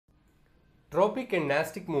Tropic and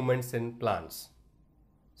Nastic movements in plants.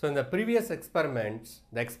 So in the previous experiments,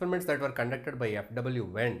 the experiments that were conducted by F.W.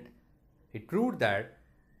 Wendt, it proved that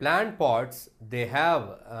plant pods, they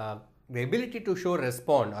have the ability to show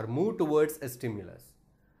respond or move towards a stimulus.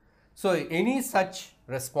 So any such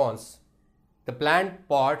response, the plant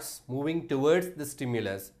pods moving towards the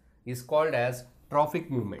stimulus is called as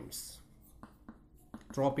trophic movements.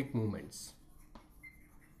 Tropic movements.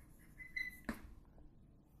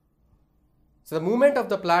 So the movement of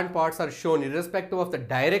the plant pods are shown irrespective of the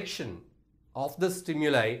direction of the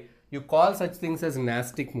stimuli. You call such things as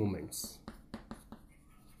nastic movements.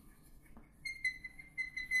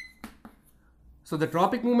 So the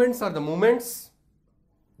tropic movements are the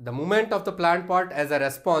movement of the plant pod as a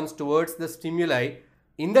response towards the stimuli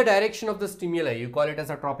in the direction of the stimuli. You call it as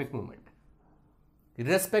a tropic movement.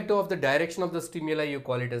 Irrespective of the direction of the stimuli, you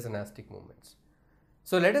call it as nastic movements.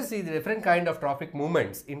 So let us see the different kind of tropic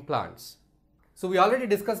movements in plants. So we already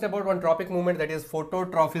discussed about one tropic movement, that is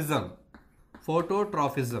phototropism.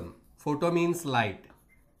 Phototropism. Photo means light.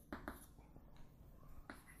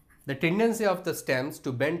 The tendency of the stems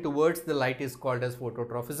to bend towards the light is called as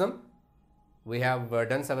phototropism. We have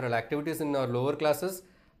done several activities in our lower classes.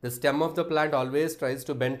 The stem of the plant always tries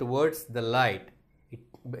to bend towards the light.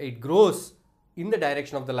 It grows in the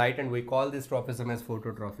direction of the light, and we call this tropism as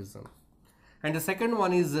phototropism. And the second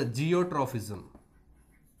one is geotropism.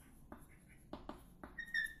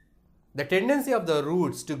 The tendency of the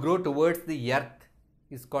roots to grow towards the earth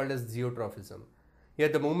is called as geotropism. Here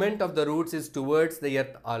the movement of the roots is towards the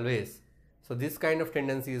earth always. So this kind of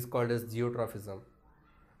tendency is called as geotropism.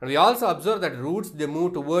 And we also observe that roots, they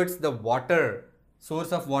move towards the water,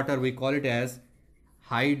 source of water. We call it as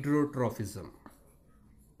hydrotropism.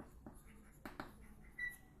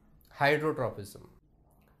 Hydrotropism.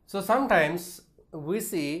 So sometimes we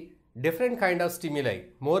see different kind of stimuli,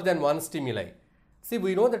 more than one stimuli. See,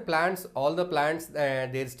 we know that plants, all the plants,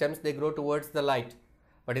 their stems, they grow towards the light.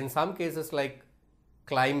 But in some cases like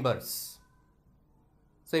climbers.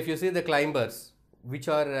 So if you see the climbers, which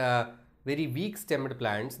are very weak stemmed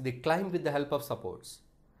plants, they climb with the help of supports.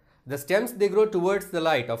 The stems, they grow towards the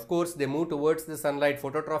light. Of course, they move towards the sunlight.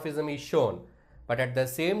 Phototropism is shown. But at the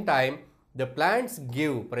same time, the plants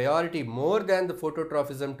give priority more than the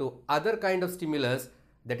phototropism to other kind of stimulus,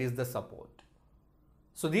 that is the support.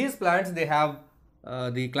 So these plants, they have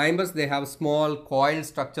the climbers, they have small coiled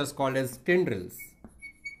structures called as tendrils.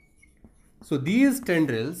 So these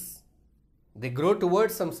tendrils, they grow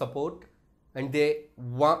towards some support and they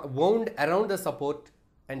wound around the support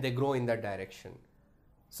and they grow in that direction.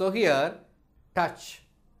 So here, touch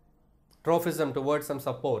tropism towards some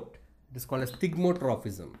support, it is called as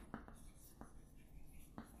thigmotropism.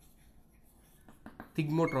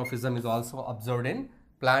 Thigmotropism is also observed in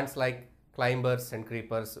plants like climbers and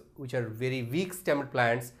creepers, which are very weak stemmed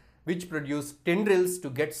plants which produce tendrils to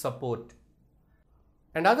get support.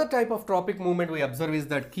 Another type of tropic movement we observe is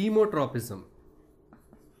that chemotropism.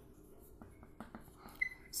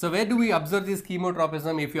 So where do we observe this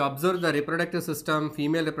chemotropism? If you observe the reproductive system,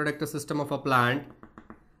 female reproductive system of a plant,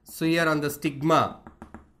 so here on the stigma,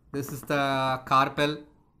 this is the carpel.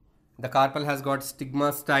 The carpel has got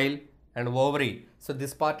stigma style and ovary. So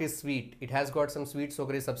this part is sweet. It has got some sweet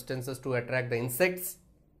sugary substances to attract the insects.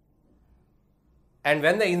 And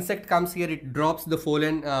when the insect comes here, it drops the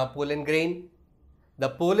pollen grain. The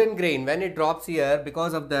pollen grain, when it drops here,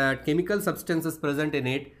 because of the chemical substances present in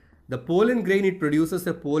it, the pollen grain, it produces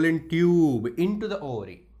a pollen tube into the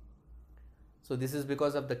ovary. So this is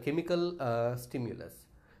because of the chemical stimulus.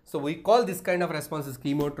 So we call this kind of response as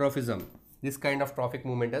chemotropism. This kind of trophic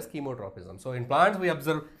movement as chemotropism. So in plants we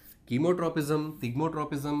observe chemotropism,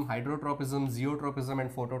 thigmotropism, hydrotropism, geotropism and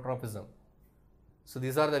phototropism. So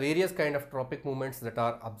these are the various kind of tropic movements that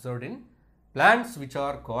are observed in plants which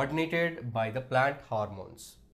are coordinated by the plant hormones.